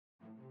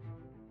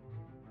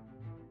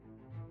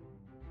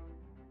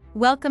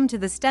Welcome to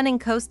the stunning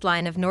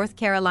coastline of North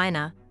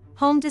Carolina,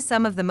 home to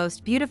some of the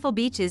most beautiful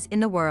beaches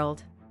in the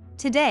world.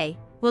 Today,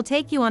 we'll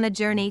take you on a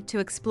journey to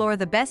explore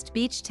the best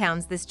beach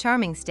towns this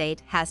charming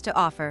state has to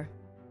offer.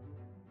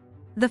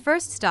 The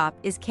first stop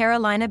is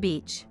Carolina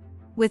Beach.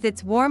 With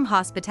its warm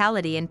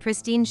hospitality and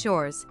pristine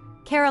shores,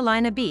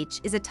 Carolina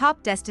Beach is a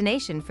top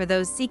destination for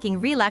those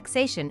seeking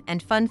relaxation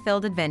and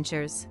fun-filled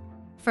adventures.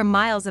 From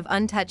miles of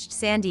untouched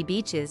sandy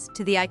beaches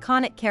to the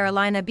iconic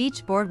Carolina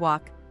Beach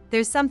Boardwalk,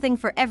 there's something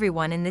for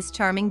everyone in this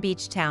charming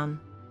beach town.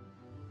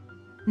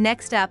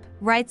 Next up,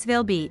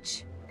 Wrightsville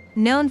Beach.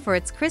 Known for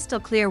its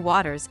crystal-clear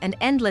waters and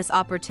endless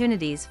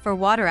opportunities for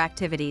water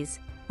activities,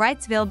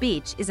 Wrightsville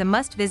Beach is a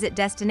must-visit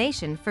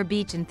destination for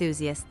beach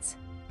enthusiasts.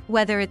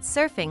 Whether it's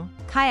surfing,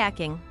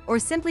 kayaking, or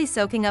simply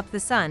soaking up the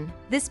sun,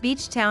 this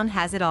beach town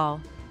has it all.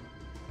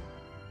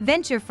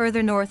 Venture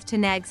further north to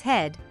Nags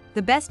Head,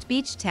 the best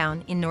beach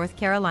town in North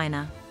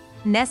Carolina.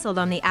 Nestled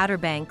on the Outer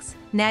Banks,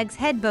 Nags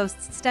Head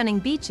boasts stunning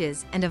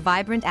beaches and a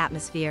vibrant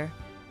atmosphere.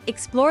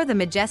 Explore the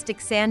majestic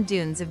sand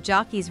dunes of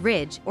Jockey's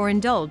Ridge or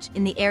indulge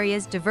in the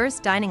area's diverse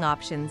dining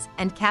options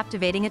and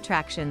captivating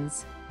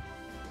attractions.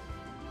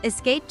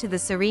 Escape to the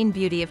serene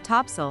beauty of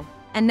Topsail,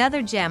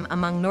 another gem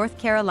among North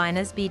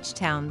Carolina's beach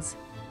towns.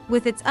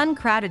 With its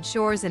uncrowded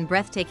shores and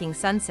breathtaking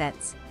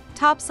sunsets,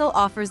 Topsail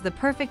offers the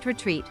perfect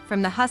retreat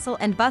from the hustle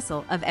and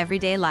bustle of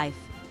everyday life.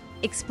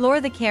 Explore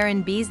the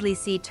Karen Beasley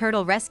Sea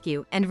Turtle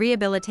Rescue and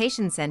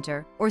Rehabilitation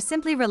Center, or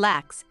simply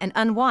relax and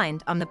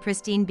unwind on the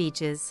pristine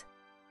beaches.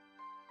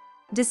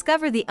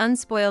 Discover the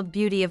unspoiled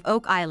beauty of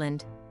Oak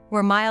Island,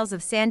 where miles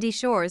of sandy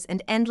shores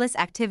and endless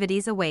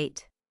activities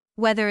await.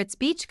 Whether it's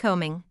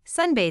beachcombing,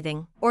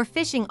 sunbathing, or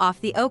fishing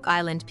off the Oak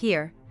Island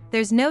Pier,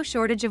 there's no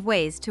shortage of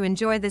ways to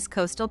enjoy this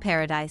coastal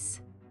paradise.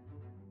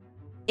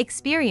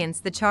 Experience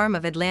the charm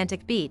of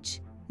Atlantic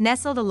Beach,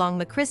 nestled along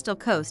the Crystal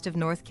Coast of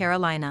North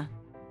Carolina.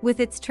 With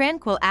its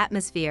tranquil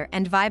atmosphere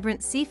and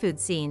vibrant seafood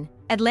scene,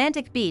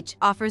 Atlantic Beach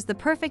offers the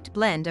perfect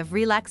blend of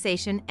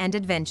relaxation and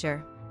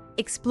adventure.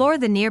 Explore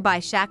the nearby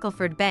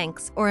Shackleford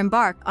Banks or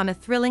embark on a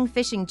thrilling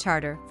fishing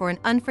charter for an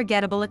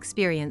unforgettable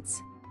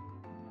experience.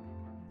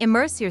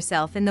 Immerse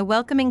yourself in the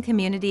welcoming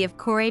community of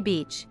Coray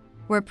Beach,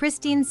 where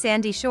pristine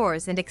sandy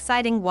shores and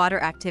exciting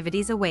water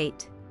activities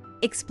await.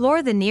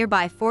 Explore the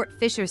nearby Fort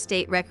Fisher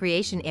State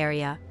Recreation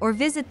Area or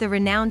visit the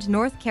renowned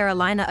North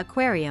Carolina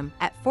Aquarium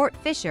at Fort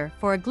Fisher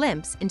for a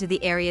glimpse into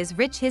the area's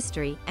rich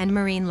history and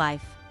marine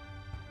life.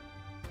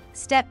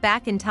 Step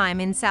back in time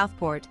in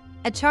Southport,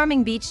 a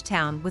charming beach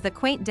town with a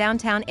quaint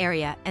downtown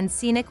area and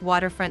scenic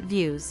waterfront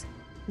views.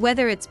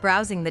 Whether it's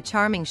browsing the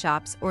charming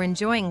shops or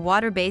enjoying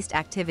water-based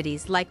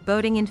activities like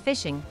boating and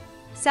fishing,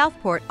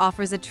 Southport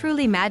offers a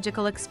truly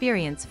magical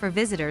experience for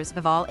visitors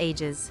of all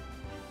ages.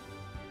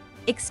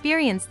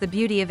 Experience the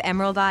beauty of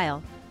Emerald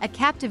Isle, a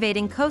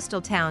captivating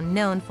coastal town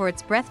known for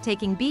its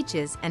breathtaking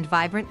beaches and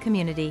vibrant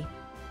community.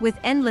 With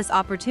endless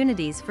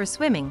opportunities for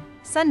swimming,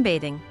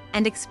 sunbathing,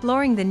 and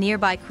exploring the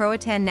nearby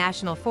Croatan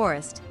National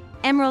Forest,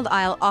 Emerald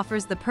Isle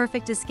offers the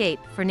perfect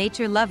escape for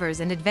nature lovers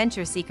and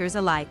adventure seekers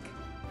alike.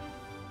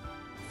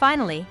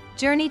 Finally,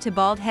 journey to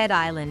Bald Head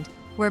Island,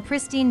 where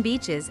pristine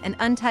beaches and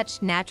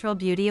untouched natural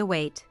beauty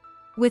await.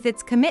 With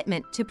its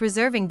commitment to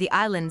preserving the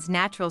island's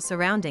natural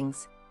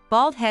surroundings,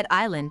 Bald Head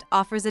Island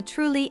offers a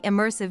truly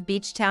immersive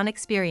beach town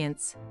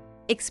experience.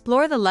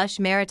 Explore the lush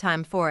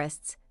maritime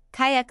forests,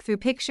 kayak through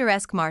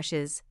picturesque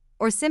marshes,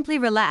 or simply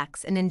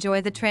relax and enjoy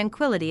the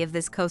tranquility of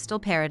this coastal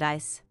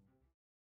paradise.